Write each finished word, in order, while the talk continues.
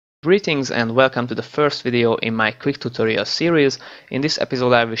Greetings and welcome to the first video in my quick tutorial series. In this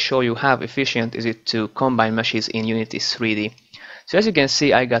episode I will show you how efficient is it to combine meshes in Unity 3D. So as you can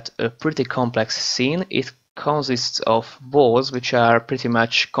see, I got a pretty complex scene. It consists of walls which are pretty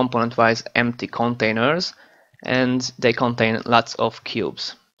much component-wise empty containers, and they contain lots of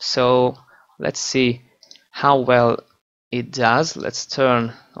cubes. So let's see how well it does. Let's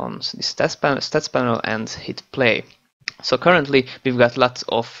turn on the stats panel and hit play. So currently we've got lots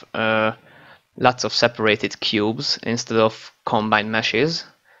of separated cubes instead of combined meshes,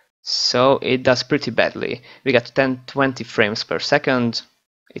 so it does pretty badly. We got 10-20 frames per second.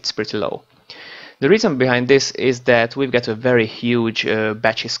 It's pretty low. The reason behind this is that we've got a very huge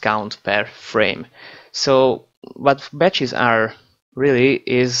batches count per frame. So what batches are really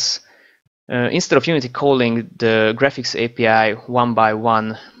is instead of Unity calling the graphics API one by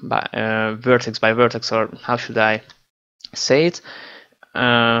one, vertex by vertex, or how should I say it,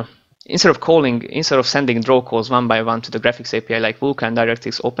 instead of sending draw calls one by one to the graphics API like Vulkan,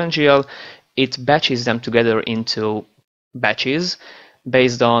 DirectX, OpenGL, it batches them together into batches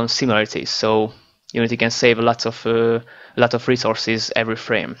based on similarities. So Unity can save a lot of resources every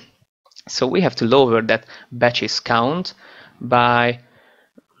frame. So we have to lower that batches count by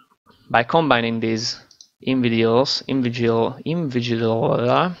combining these individual,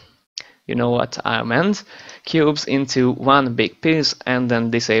 you know what I meant, cubes into one big piece, and then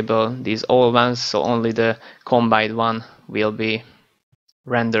disable these all ones, so only the combined one will be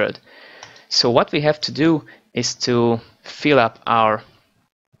rendered. So what we have to do is to fill up our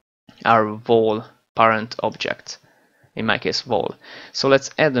wall parent object, in my case wall. So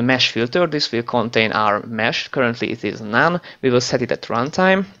let's add a mesh filter. This will contain our mesh. Currently it is none. We will set it at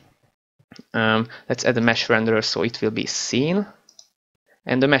runtime. Let's add a mesh renderer so it will be seen,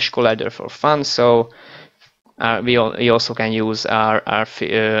 and the mesh collider for fun. So we also can use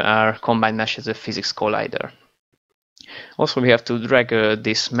our combined mesh as a physics collider. Also, we have to drag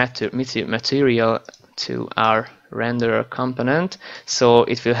this material to our renderer component, so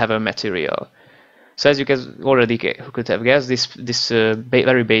it will have a material. So as you guys already could have guessed, this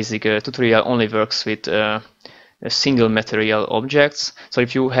very basic tutorial only works with single material objects. So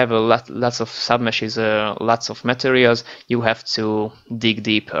if you have lots of submeshes, lots of materials, you have to dig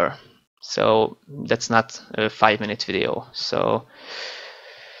deeper. So that's not a 5-minute video. So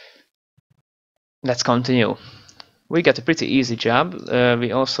let's continue. We got a pretty easy job.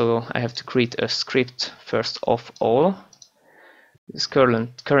 I have to create a script first of all. This is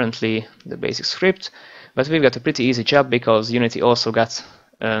currently the basic script, but we've got a pretty easy job because Unity also got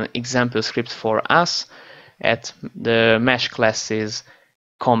an example script for us at the mesh class's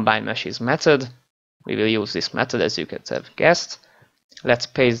combine meshes method. We will use this method, as you could have guessed. Let's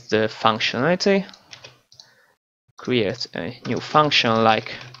paste the functionality, create a new function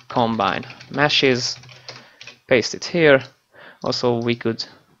like combine meshes, paste it here. Also we could,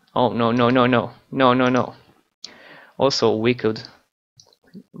 oh no. Also we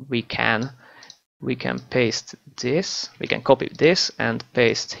can paste this, we can copy this and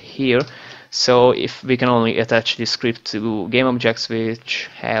paste here. So if we can only attach this script to game objects which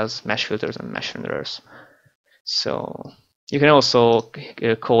has mesh filters and mesh renderers. So you can also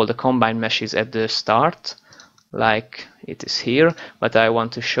call the combine meshes at the start, like it is here, but I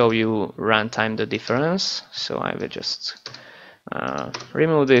want to show you runtime the difference. So I will just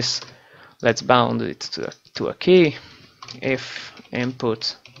remove this. Let's bound it to a key. If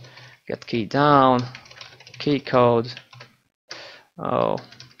input get key down, key code. Oh,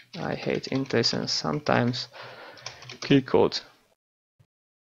 I hate interlacing sometimes. Key code,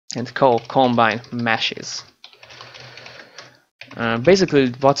 and call combine meshes.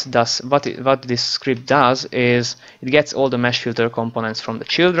 Basically, what this script does is it gets all the mesh filter components from the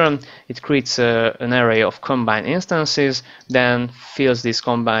children. It creates an array of combine instances, then fills these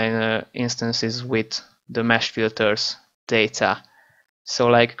combine instances with the mesh filters data. So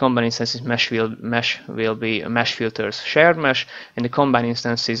like combine instances mesh will be a mesh filters shared mesh, and the combine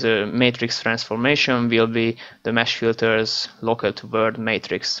instances matrix transformation will be the mesh filters local to word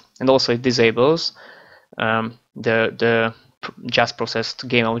matrix. And also it disables the just processed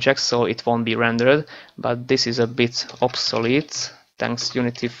game objects, so it won't be rendered. But this is a bit obsolete. Thanks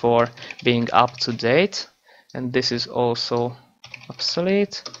Unity for being up to date. And this is also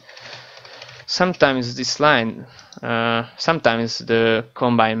obsolete. Sometimes this line, sometimes the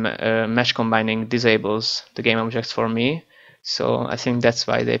mesh combining disables the game objects for me, so I think that's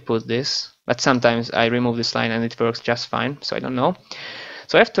why they put this. But sometimes I remove this line and it works just fine, so I don't know.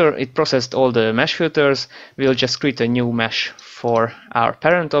 So after it processed all the mesh filters, we'll just create a new mesh for our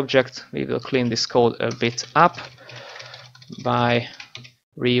parent object. We will clean this code a bit up by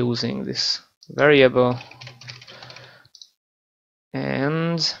reusing this variable,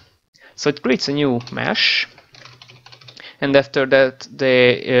 and so it creates a new mesh, and after that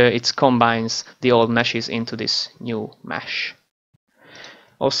it combines the old meshes into this new mesh.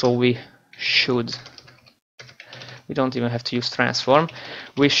 Also we don't even have to use transform,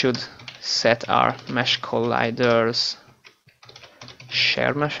 we should set our mesh colliders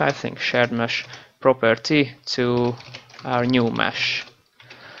shared mesh, I think, shared mesh property to our new mesh.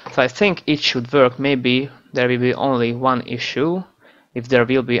 So I think it should work. Maybe there will be only one issue. If there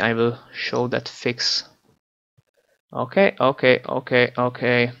will be, I will show that fix. Okay.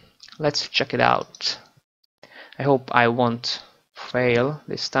 Let's check it out. I hope I won't fail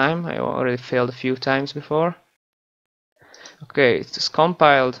this time. I already failed a few times before. Okay, it's just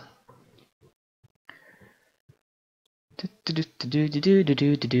compiled.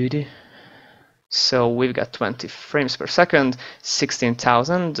 So we've got 20 frames per second,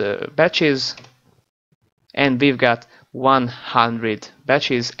 16,000 batches, and we've got 100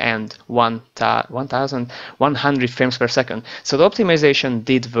 batches and 1,100 frames per second. So the optimization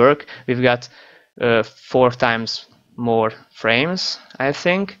did work. We've got 4 times more frames, I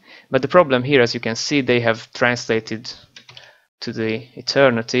think. But the problem here, as you can see, they have translated to the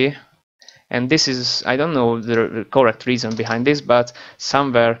eternity. And this is, I don't know the correct reason behind this, but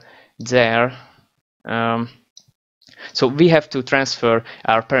somewhere there. So we have to transfer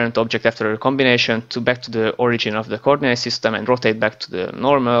our parent object after a combination back to the origin of the coordinate system and rotate back to the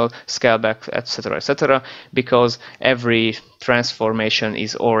normal, scale back, etc., because every transformation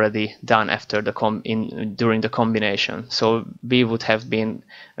is already done after the during the combination. So we would have been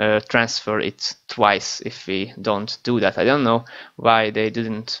transfer it twice if we don't do that. I don't know why they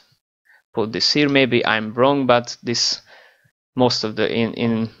didn't put this here. Maybe I'm wrong, but this most of the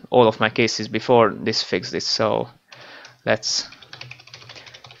in all of my cases before this fixed it. So let's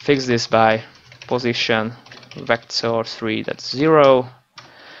fix this by position vector 3, that's 0,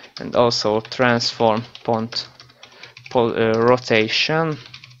 and also transform rotation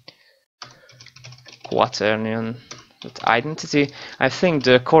quaternion with identity. I think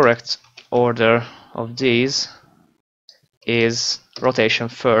the correct order of these is rotation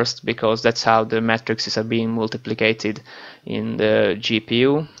first, because that's how the matrices are being multiplicated in the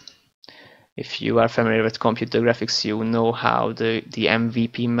GPU. If you are familiar with computer graphics, you know how the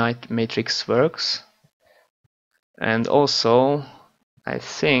MVP matrix works. And also, I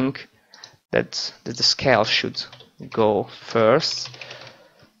think that the scale should go first.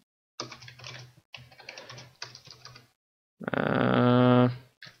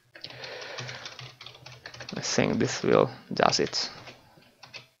 I think this does it.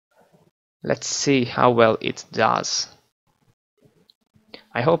 Let's see how well it does.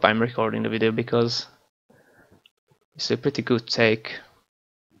 I hope I'm recording the video because it's a pretty good take.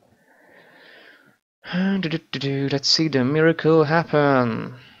 Let's see the miracle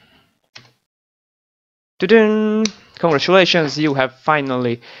happen. Congratulations, you have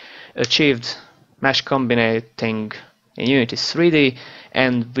finally achieved mesh combinating in Unity3D,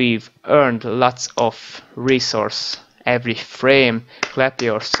 and we've earned lots of resource every frame. Clap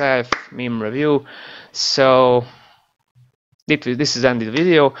yourself, meme review. So this is the end of the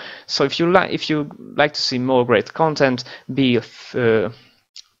video. So if you like to see more great content, feel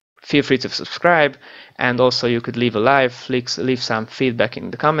free to subscribe, and also you could leave a like, leave some feedback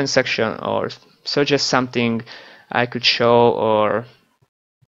in the comment section, or suggest something I could show, or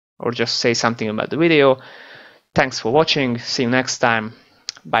just say something about the video. Thanks for watching. See you next time.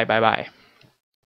 Bye.